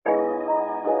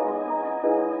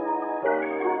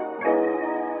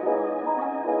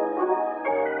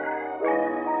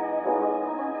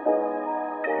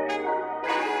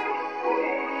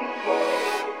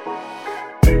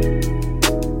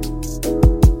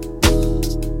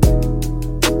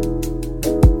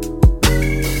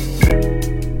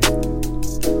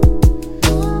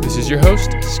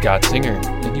Scott Singer,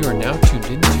 and you are now tuned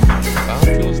into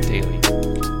Biofuels Daily.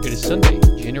 It is Sunday,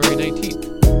 January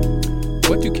 19th.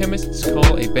 What do chemists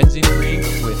call a benzene ring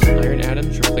with iron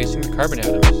atoms replacing the carbon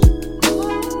atoms?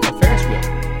 A Ferris wheel.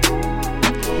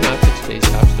 Now to today's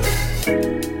top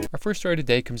story. Our first story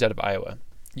today comes out of Iowa.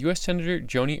 U.S. Senator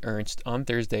Joni Ernst on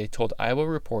Thursday told Iowa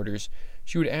reporters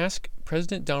she would ask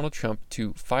President Donald Trump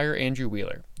to fire Andrew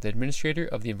Wheeler, the administrator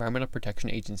of the Environmental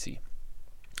Protection Agency,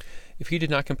 if he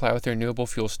did not comply with the Renewable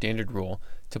Fuel Standard rule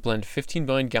to blend 15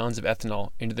 billion gallons of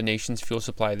ethanol into the nation's fuel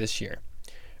supply this year.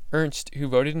 Ernst, who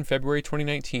voted in February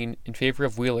 2019 in favor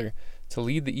of Wheeler to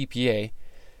lead the EPA,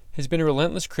 has been a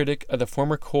relentless critic of the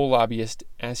former coal lobbyist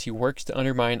as he works to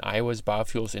undermine Iowa's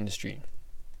biofuels industry.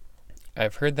 I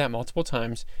have heard that multiple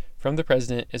times from the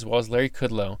president as well as Larry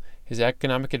Kudlow, his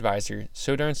economic advisor,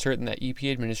 so darn certain that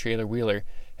EPA Administrator Wheeler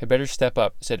had better step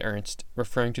up, said Ernst,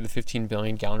 referring to the 15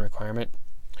 billion gallon requirement.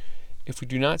 If we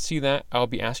do not see that, I will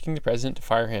be asking the president to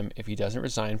fire him if he doesn't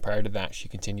resign prior to that, she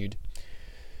continued.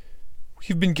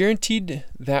 We've been guaranteed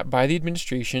that by the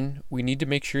administration, we need to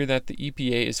make sure that the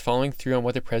EPA is following through on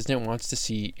what the president wants to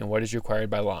see and what is required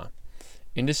by law.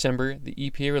 In December, the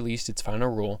EPA released its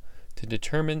final rule to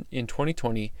determine in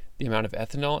 2020 the amount of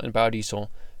ethanol and biodiesel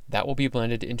that will be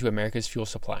blended into America's fuel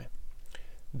supply.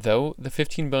 Though the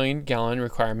 15 billion gallon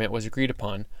requirement was agreed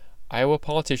upon, Iowa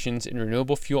politicians and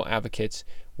renewable fuel advocates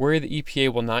worry the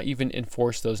EPA will not even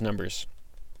enforce those numbers.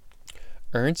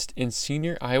 Ernst and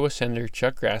senior Iowa Senator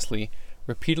Chuck Grassley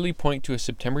repeatedly point to a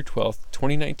September 12,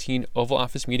 2019 Oval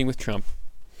Office meeting with Trump,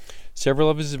 several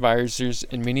of his advisors,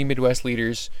 and many Midwest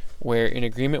leaders where an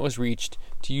agreement was reached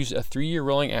to use a 3-year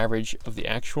rolling average of the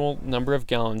actual number of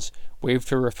gallons waived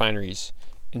for refineries.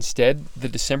 Instead, the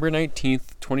December 19,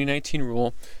 2019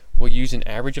 rule will use an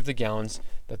average of the gallons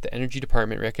that the Energy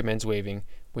Department recommends waiving,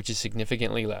 which is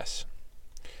significantly less.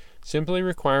 Simply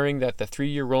requiring that the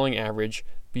 3-year rolling average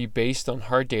be based on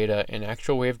hard data and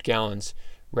actual waived gallons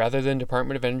rather than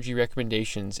Department of Energy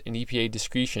recommendations and EPA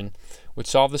discretion would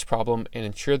solve this problem and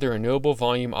ensure the renewable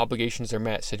volume obligations are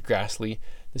met, said Grassley,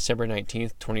 December 19,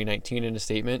 2019 in a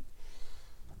statement.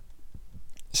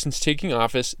 Since taking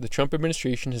office, the Trump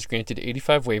administration has granted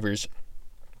 85 waivers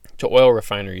to oil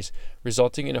refineries,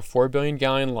 resulting in a 4 billion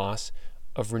gallon loss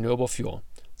of renewable fuel.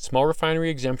 Small refinery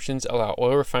exemptions allow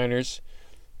oil refiners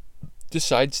to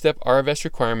sidestep RFS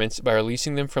requirements by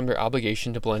releasing them from their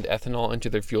obligation to blend ethanol into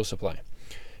their fuel supply.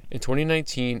 In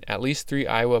 2019, at least 3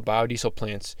 Iowa biodiesel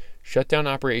plants shut down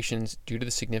operations due to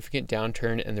the significant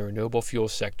downturn in the renewable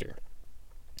fuels sector.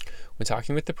 When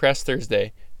talking with the press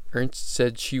Thursday, Ernst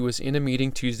said she was in a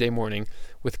meeting Tuesday morning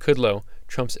with Kudlow,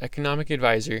 Trump's economic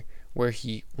advisor, where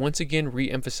he once again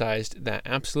re-emphasized that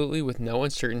absolutely with no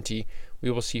uncertainty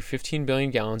we will see 15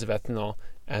 billion gallons of ethanol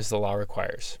as the law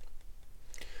requires.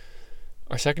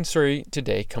 Our second story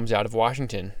today comes out of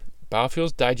Washington.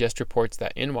 Biofuels Digest reports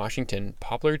that in Washington,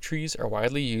 poplar trees are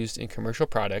widely used in commercial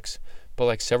products, but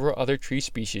like several other tree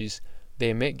species, they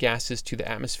emit gases to the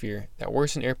atmosphere that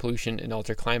worsen air pollution and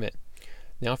alter climate.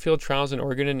 Now field trials in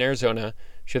Oregon and Arizona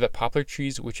show that poplar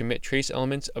trees which emit trace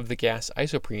elements of the gas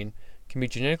isoprene can be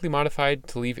genetically modified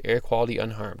to leave air quality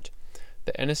unharmed.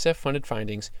 The NSF-funded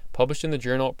findings, published in the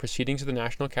journal Proceedings of the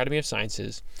National Academy of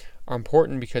Sciences, are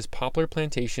important because poplar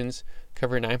plantations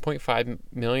cover 9.5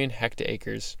 million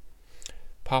hectares.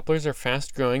 Poplars are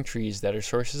fast-growing trees that are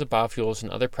sources of biofuels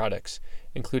and other products,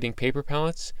 including paper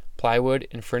pellets, plywood,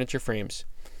 and furniture frames.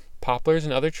 Poplars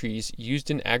and other trees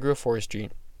used in agroforestry,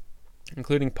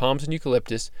 including palms and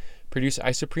eucalyptus, produce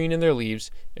isoprene in their leaves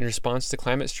in response to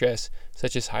climate stress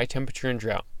such as high temperature and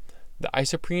drought. The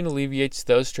isoprene alleviates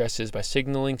those stresses by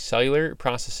signaling cellular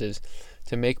processes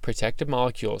to make protective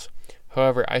molecules.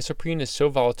 However, isoprene is so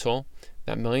volatile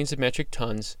that millions of metric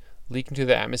tons leak into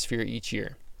the atmosphere each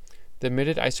year. The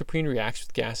emitted isoprene reacts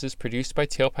with gases produced by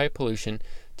tailpipe pollution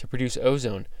to produce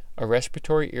ozone, a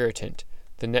respiratory irritant.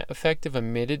 The net effect of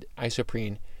emitted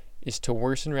isoprene is to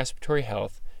worsen respiratory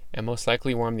health and most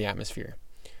likely warm the atmosphere.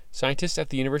 Scientists at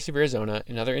the University of Arizona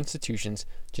and other institutions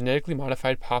genetically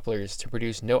modified poplars to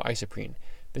produce no isoprene,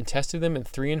 then tested them in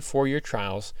 3- and 4-year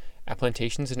trials at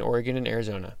plantations in Oregon and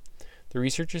Arizona. The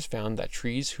researchers found that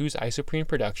trees whose isoprene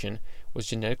production was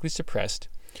genetically suppressed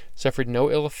suffered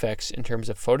no ill effects in terms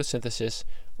of photosynthesis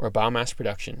or biomass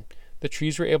production. The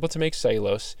trees were able to make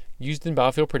cellulose used in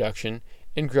biofuel production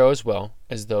and grow as well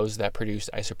as those that produced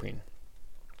isoprene.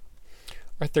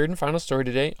 Our third and final story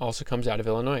today also comes out of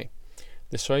Illinois.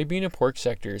 The soybean and pork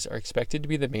sectors are expected to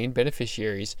be the main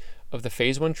beneficiaries of the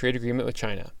Phase 1 trade agreement with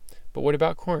China. But what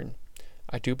about corn?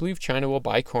 I do believe China will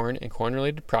buy corn and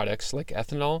corn-related products like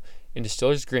ethanol and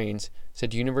distillers' grains,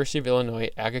 said University of Illinois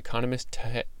ag economist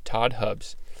Todd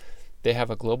Hubbs. They have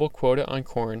a global quota on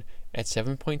corn at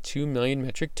 7.2 million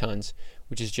metric tons,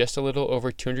 which is just a little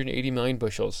over 280 million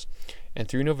bushels. And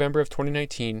through November of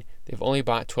 2019, they've only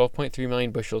bought 12.3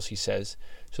 million bushels, he says.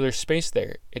 So there's space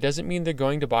there. It doesn't mean they're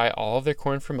going to buy all of their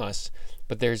corn from us,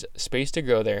 but there's space to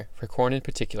grow there, for corn in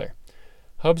particular.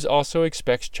 Hubs also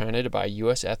expects China to buy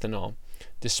U.S. ethanol.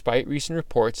 Despite recent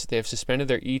reports, they have suspended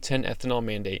their E10 ethanol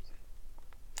mandate.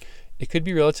 It could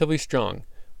be relatively strong.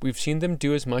 We've seen them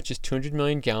do as much as 200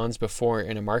 million gallons before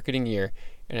in a marketing year,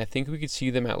 and I think we could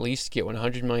see them at least get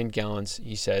 100 million gallons,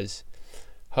 he says.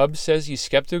 Hubs says he's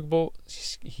skeptical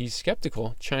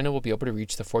China will be able to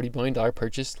reach the $40 billion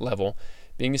purchase level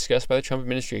being discussed by the Trump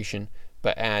administration,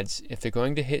 but adds, if they're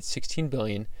going to hit $16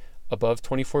 billion, above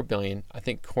 $24 billion, I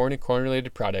think corn and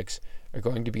corn-related products are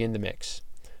going to be in the mix.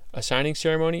 A signing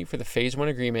ceremony for the Phase 1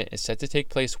 agreement is set to take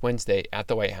place Wednesday at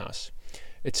the White House.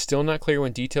 It's still not clear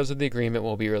when details of the agreement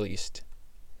will be released.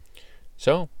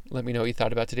 So, let me know what you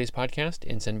thought about today's podcast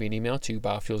and send me an email to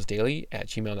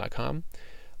biofuelsdaily@gmail.com.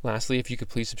 Lastly, if you could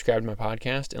please subscribe to my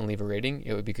podcast and leave a rating,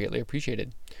 it would be greatly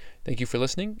appreciated. Thank you for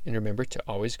listening, and remember to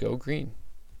always go green.